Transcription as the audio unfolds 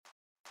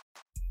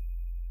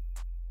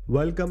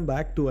Welcome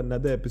back to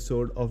another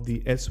episode of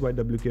the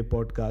SYWK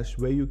podcast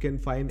where you can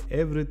find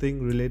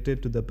everything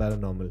related to the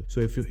paranormal.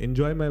 So, if you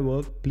enjoy my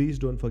work, please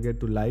don't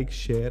forget to like,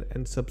 share,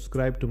 and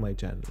subscribe to my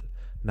channel.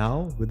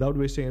 Now, without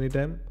wasting any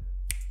time,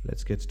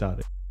 let's get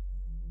started.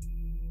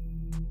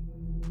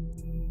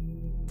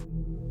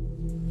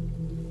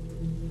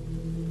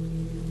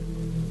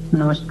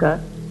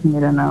 नमस्कार।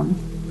 मेरा नाम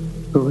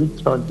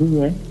रोहित चौधरी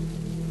है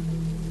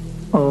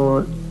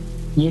और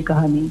ये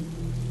कहानी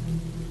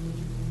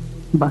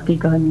बाकी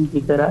कहानी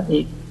की तरह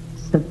एक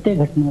सत्य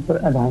घटना पर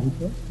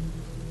आधारित है।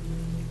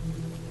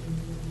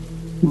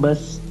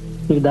 बस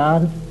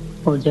किरदार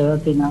और जगह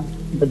के नाम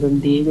बदल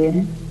दिए गए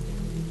हैं।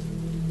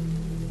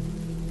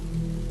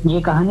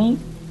 ये कहानी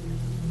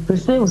फिर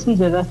से उसी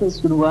जगह से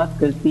शुरुआत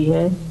करती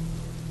है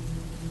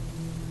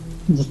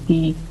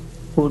जिसकी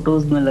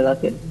फोटोज में लगा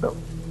के रखता हूँ।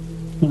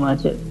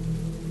 हिमाचल,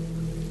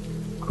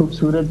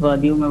 खूबसूरत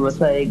वादियों में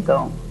बसा एक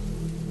गांव।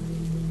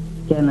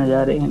 क्या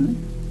नजारे हैं ना।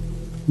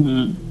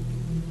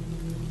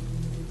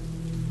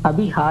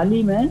 अभी हाल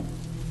ही में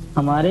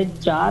हमारे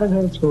 4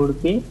 घर छोड़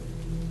के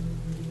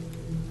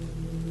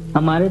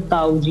हमारे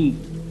ताऊजी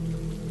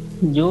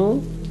जो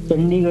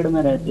चंडीगढ़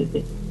में रहते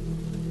थे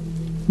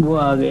वो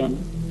आ गए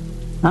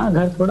हैं। हाँ,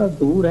 घर थोड़ा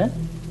दूर है,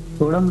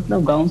 थोड़ा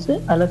मतलब गांव से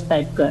अलग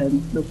टाइप का है,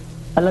 मतलब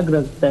अलग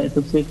रखता है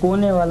सबसे।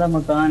 कोने वाला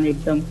मकान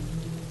एकदम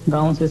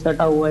गांव से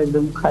सटा हुआ,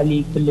 एकदम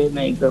खाली खुले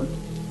में एकदम।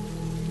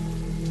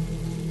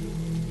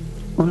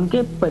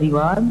 उनके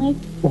परिवार में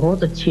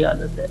बहुत अच्छी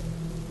आदत है।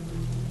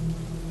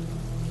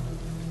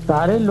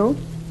 सारे लोग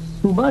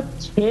सुबह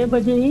 6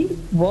 बजे ही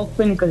वॉक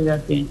पे निकल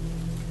जाते हैं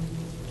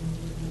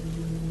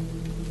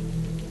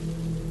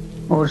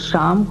और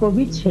शाम को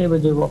भी 6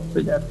 बजे वॉक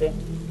पे जाते हैं।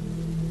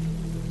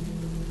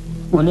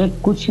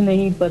 उन्हें कुछ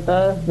नहीं पता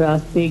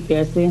रास्ते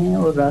कैसे हैं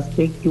और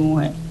रास्ते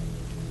क्यों हैं।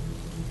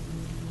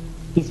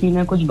 किसी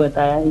ने कुछ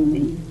बताया ही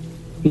नहीं,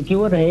 क्योंकि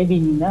वो रहे भी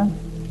नहीं ना।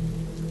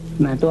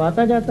 मैं तो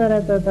आता जाता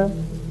रहता था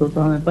तो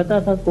हमें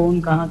पता था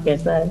कौन कहाँ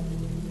कैसा है।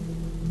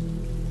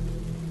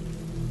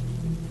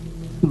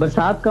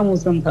 बरसात का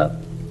मौसम था।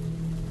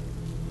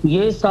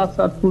 ये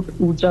 7-7 फुट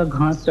ऊंचा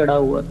घास चढ़ा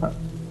हुआ था।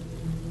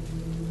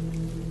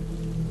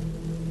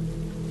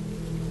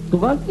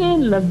 सुबह के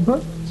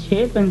लगभग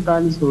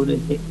 6:45 हो रहे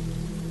थे।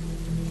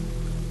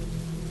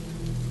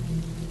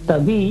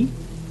 तभी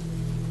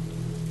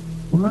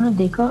उन्होंने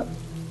देखा,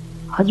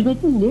 आज मैं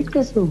इतनी लेट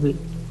कैसे हो गई,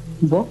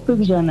 वॉक पे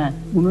भी जाना है।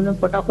 उन्होंने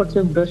फटाफट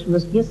से ब्रश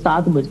किया।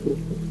 7 बज गए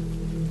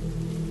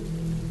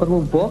थे और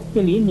वो वॉक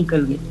के लिए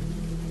निकल गए।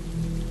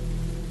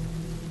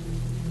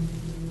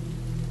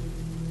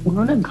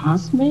 उन्होंने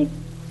घास में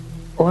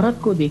एक औरत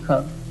को देखा।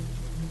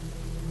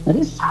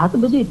 अरे 7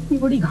 बजे इतनी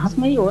बड़ी घास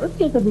में ये औरत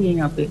क्या कर रही है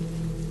यहाँ पे।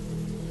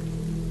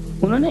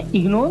 उन्होंने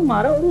इग्नोर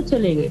मारा और वो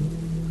चले गए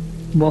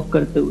वॉक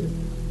करते हुए।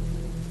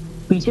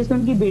 पीछे से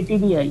उनकी बेटी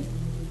भी आई।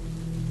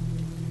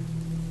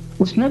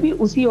 उसने भी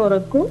उसी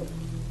औरत को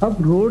अब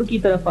रोड की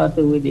तरफ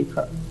आते हुए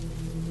देखा।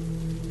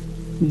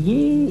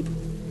 ये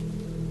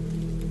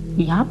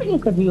यहाँ पे क्या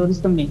कर रही है और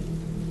इस समय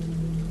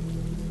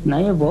ना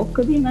ये वॉक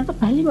कर रही है, मैं तो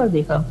पहली बार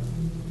देखा।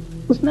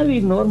 उसने भी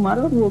इग्नोर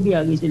मारा और वो भी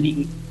आगे चली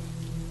गई।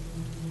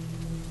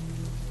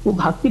 वो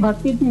भागती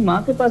भागती अपनी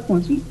माँ के पास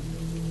पहुंची।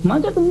 माँ,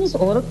 क्या तुमने इस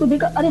औरत को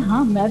देखा? अरे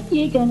हाँ, मैं भी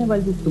यही कहने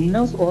वाली थी, तुमने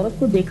उस औरत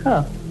को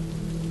देखा?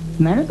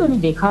 मैंने तो नहीं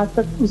देखा आज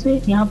तक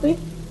उसे यहाँ पे।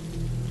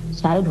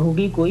 शायद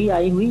होगी कोई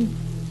आई हुई,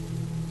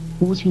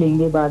 पूछ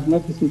लेंगे बाद में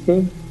किसी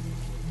से।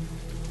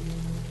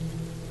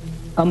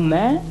 अब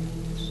मैं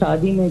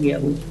शादी में गया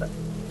हूँ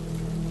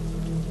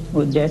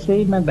और जैसे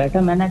ही मैं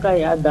बैठा, मैंने कहा,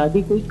 यार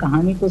दादी कोई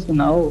कहानी तो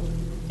सुनाओ।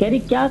 कह रही,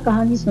 क्या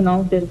कहानी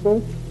सुनाऊं तेरे को?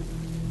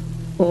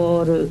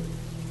 और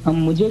अब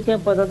मुझे क्या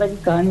पता था कि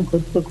कहानी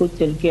खुद पे खुद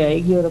चल के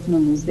आएगी और अपने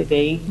मुंह से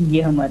कहेगी कि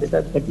ये हमारे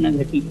साथ घटना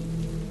घटी।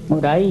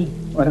 और आई,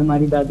 और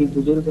हमारी दादी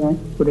बुजुर्ग हैं,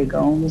 पूरे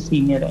गांव में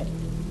सीनियर है।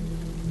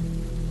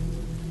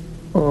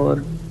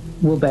 और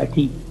वो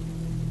बैठी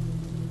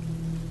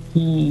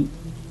कि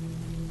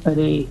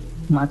अरे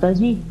माता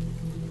जी,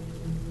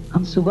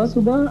 हम सुबह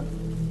सुबह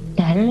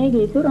टहलने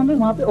गए थे और हमें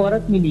वहां पे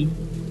औरत मिली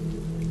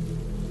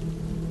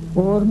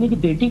और मेरी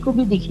बेटी को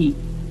भी दिखी।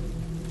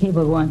 हे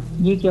भगवान,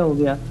 ये क्या हो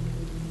गया?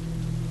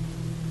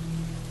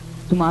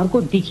 तुम्हारे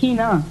को दिखी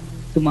ना?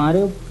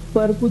 तुम्हारे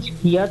ऊपर कुछ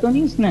किया तो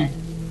नहीं उसने?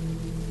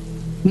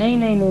 नहीं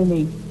नहीं नहीं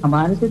नहीं,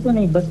 हमारे से तो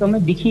नहीं, बस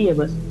हमें दिखी है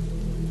बस।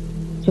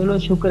 चलो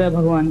शुक्र है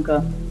भगवान का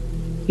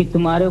कि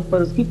तुम्हारे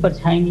ऊपर उसकी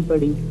परछाई नहीं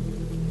पड़ी,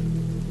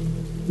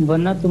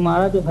 वरना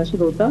तुम्हारा जो हश्र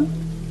होता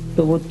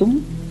तो वो तुम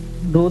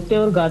रोते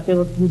और गाते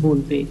वक्त भी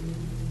बोलते।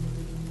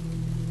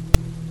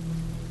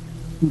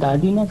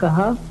 दादी ने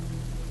कहा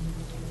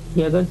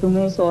कि अगर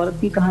तुम्हें इस औरत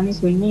की कहानी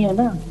सुननी है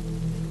ना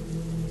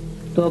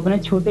तो अपने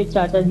छोटे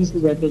चाचा जी से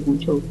जाके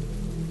पूछो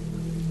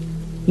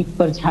कि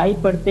परछाई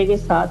पड़ते के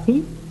साथ ही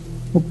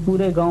वो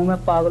पूरे गांव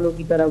में पागलों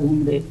की तरह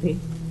घूम रहे थे।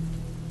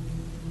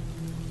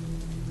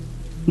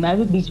 मैं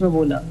भी बीच में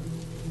बोला,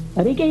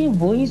 अरे क्या ये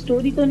वही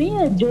स्टोरी तो नहीं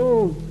है जो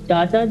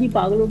चाचा जी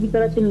पागलों की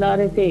तरह चिल्ला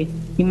रहे थे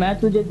कि मैं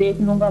तुझे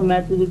देख लूंगा,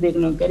 मैं तुझे देख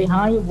लूंगा? कह रही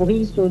हाँ, ये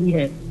वही स्टोरी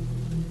है।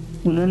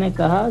 उन्होंने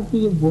कहा कि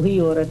ये वही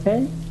औरत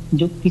है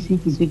जो किसी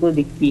किसी को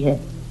दिखती है।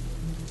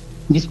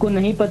 जिसको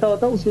नहीं पता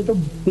होता उसे तो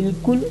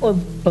बिल्कुल और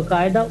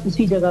बकायदा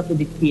उसी जगह पे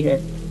दिखती है।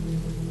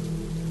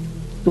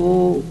 तो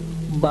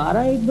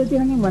 12-1 बजे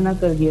हमें मना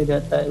कर दिया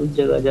जाता है उस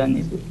जगह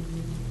जाने से।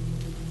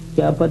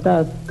 क्या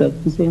पता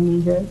कब किसे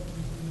मिल जाए।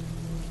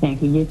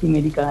 थैंक यू, ये थी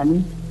मेरी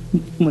कहानी,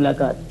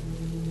 मुलाकात।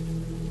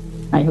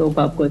 आई होप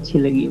आपको अच्छी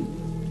लगी हो।